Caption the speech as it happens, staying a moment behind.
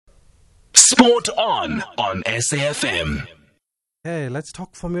Sport on SAFM. Hey, let's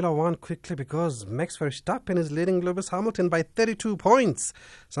talk Formula One quickly because Max Verstappen is leading Lewis Hamilton by 32 points.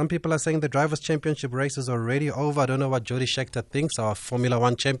 Some people are saying the Drivers' Championship race is already over. I don't know what Jody Scheckter thinks, our Formula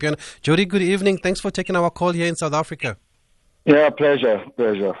One champion. Jody, good evening. Thanks for taking our call here in South Africa. Yeah, pleasure.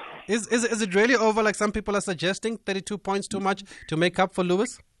 Is it really over like some people are suggesting? 32 points too much to make up for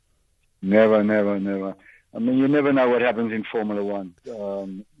Lewis? Never. I mean, you never know what happens in Formula One.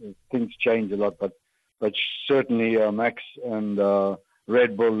 Things change a lot, but certainly Max and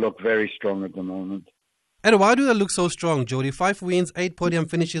Red Bull look very strong at the moment. And why do they look so strong, Jody? 5 wins, 8 podium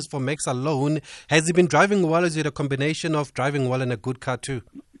finishes for Max alone. Has he been driving well? Is it a combination of driving well and a good car too?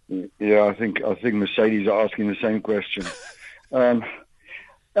 Yeah, I think Mercedes are asking the same question. No,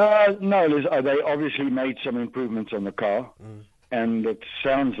 Liz, they obviously made some improvements on the car. And it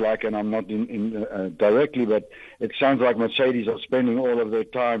sounds like, and I'm not in directly, but it sounds like Mercedes are spending all of their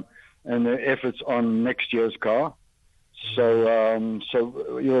time and their efforts on next year's car. So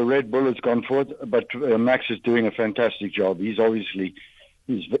Red Bull has gone for it, but Max is doing a fantastic job. He's very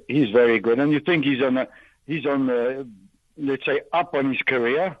good, and you think he's on the let's say up on his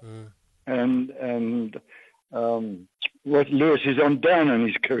career, and Lewis is on down in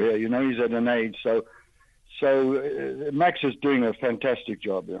his career. You know, he's at an age so Max is doing a fantastic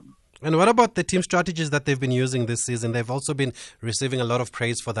job. Yeah. And what about the team strategies that they've been using this season? They've also been receiving a lot of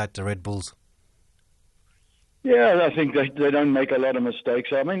praise for that, the Red Bulls. Yeah, I think they don't make a lot of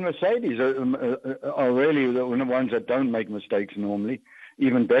mistakes. I mean, Mercedes are really the ones that don't make mistakes normally,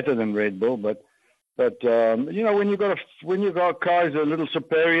 even better than Red Bull. But you know, when you've got cars a little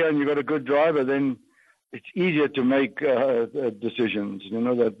superior and you've got a good driver, then it's easier to make decisions. You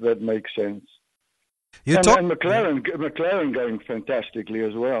know, that makes sense. And McLaren going fantastically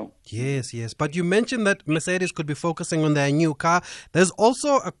as well. Yes. But you mentioned that Mercedes could be focusing on their new car. There's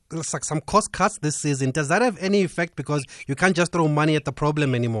also some cost cuts this season. Does that have any effect? Because you can't just throw money at the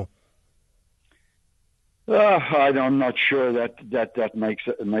problem anymore. I'm not sure that makes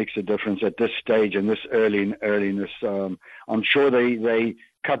a difference at this stage and this earliness. I'm sure they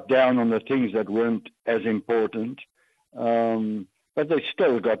cut down on the things that weren't as important. But they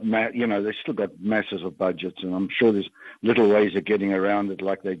still got, masses of budgets, and I'm sure there's little ways of getting around it,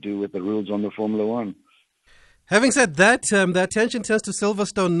 like they do with the rules on the Formula One. Having said that, the attention turns to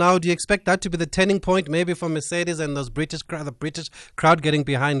Silverstone now. Do you expect that to be the turning point, maybe for Mercedes and the British crowd getting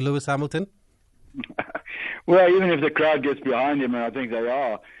behind Lewis Hamilton? Well, even if the crowd gets behind him, and I think they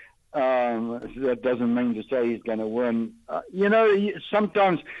are, that doesn't mean to say he's going to win.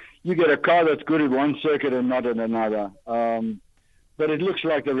 Sometimes you get a car that's good at one circuit and not at another. But it looks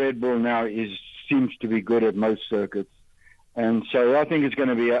like the Red Bull now seems to be good at most circuits. And so I think it's going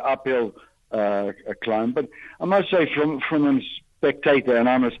to be an uphill climb. But I must say, from a spectator, and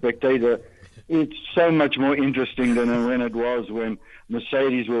I'm a spectator, it's so much more interesting than when it was when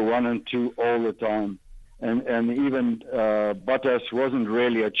Mercedes were 1 and 2 all the time. And even Bottas wasn't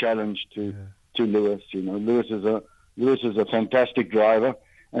really a challenge to Lewis. You know, Lewis is a fantastic driver.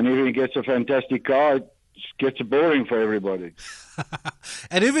 And if he gets a fantastic car, it gets boring for everybody.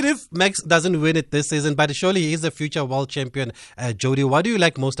 And even if Max doesn't win it this season, but surely he's a future world champion, Jody, what do you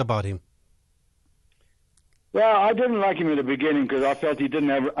like most about him? Well, I didn't like him in the beginning because I felt he didn't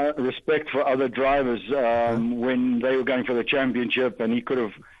have respect for other drivers when they were going for the championship, and he could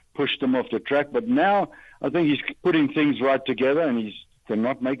have pushed them off the track. But now I think he's putting things right together, and they're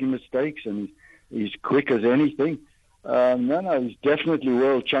not making mistakes, and he's quick as anything. No, he's definitely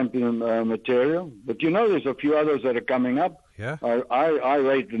world champion material. But there's a few others that are coming up. Yeah. I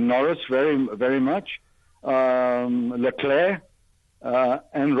rate Norris very, very much. Leclerc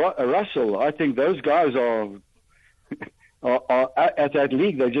and Russell. I think those guys are at that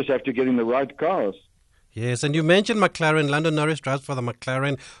league. They just have to get in the right cars. Yes, and you mentioned McLaren. Lando Norris drives for the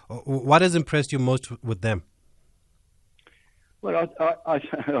McLaren. What has impressed you most with them? Well, I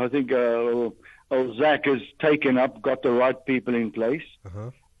think Zach has got the right people in place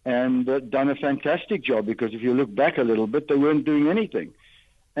and done a fantastic job, because if you look back a little bit, they weren't doing anything.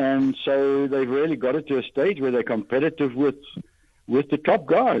 And so they've really got it to a stage where they're competitive with the top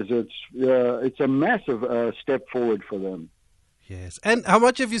guys. It's a massive step forward for them. Yes. And how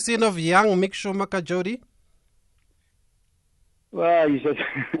much have you seen of young Mick Schumacher, Jody? Well,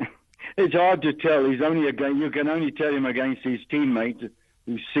 it's hard to tell. You can only tell him against his teammate,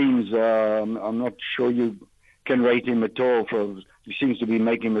 who seems, I'm not sure you can rate him at all. He seems to be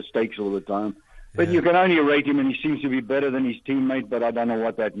making mistakes all the time. But you can only rate him, and he seems to be better than his teammate, but I don't know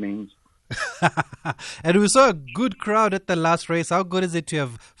what that means. And we saw a good crowd at the last race. How good is it to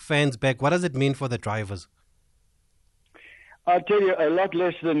have fans back? What does it mean for the drivers? I'll tell you, a lot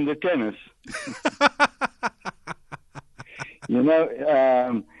less than the tennis. You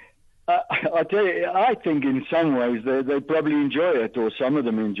know, I tell you, I think in some ways they probably enjoy it, or some of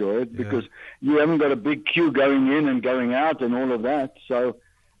them enjoy it, because you haven't got a big queue going in and going out and all of that. So,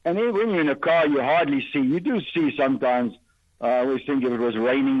 and then when you're in a car, you hardly see. You do see sometimes. I always think if it was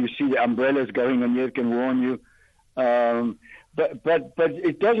raining, you see the umbrellas going, and it can warn you. But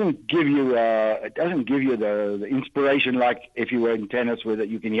it doesn't give you the inspiration like if you were in tennis, where that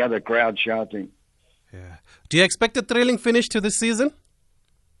you can hear the crowd shouting. Yeah. Do you expect a thrilling finish to this season?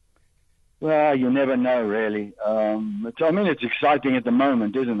 Well, you never know, really. It's exciting at the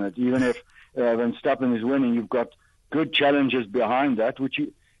moment, isn't it? Even if Verstappen is winning, you've got good challenges behind that, which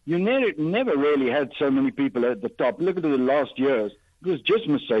you never really had so many people at the top. Look at the last years; it was just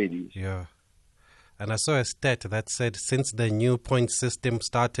Mercedes. Yeah. And I saw a stat that said since the new point system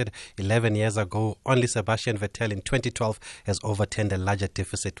started 11 years ago, only Sebastian Vettel in 2012 has overturned a larger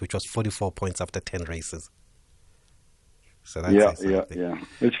deficit, which was 44 points after 10 races. So that's yeah.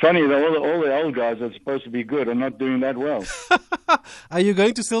 It's funny that all the old guys are supposed to be good are not doing that well. Are you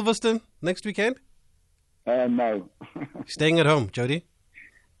going to Silverstone next weekend? No. Staying at home, Jody?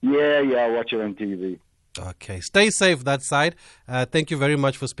 Yeah, I'll watch it on TV. Okay. Stay safe that side. Thank you very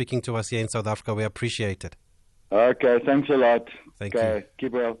much for speaking to us here in South Africa. We appreciate it. Okay, thanks a lot. Thank you.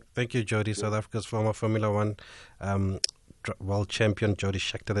 Keep well. Thank you, Jody. South Africa's former Formula One world champion, Jody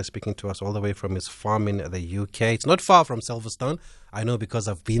Scheckter. They're speaking to us all the way from his farm in the UK. It's not far from Silverstone. I know because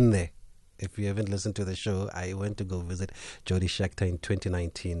I've been there. If you haven't listened to the show, I went to go visit Jody Scheckter in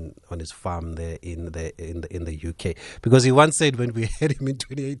 2019 on his farm there in the UK. Because he once said when we had him in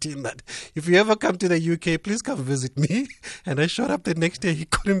 2018 that if you ever come to the UK, please come visit me. And I showed up the next day. He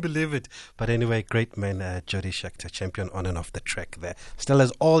couldn't believe it. But anyway, great man, Jody Scheckter, champion on and off the track there. Still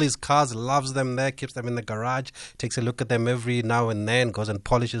has all his cars, loves them there, keeps them in the garage, takes a look at them every now and then, goes and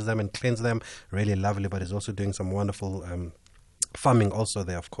polishes them and cleans them. Really lovely, but he's also doing some wonderful farming also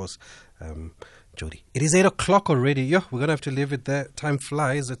there, of course, Jody. It is 8 o'clock already. We're going to have to leave it there. Time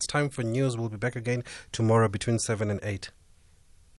flies. It's time for news. We'll be back again tomorrow between 7 and 8.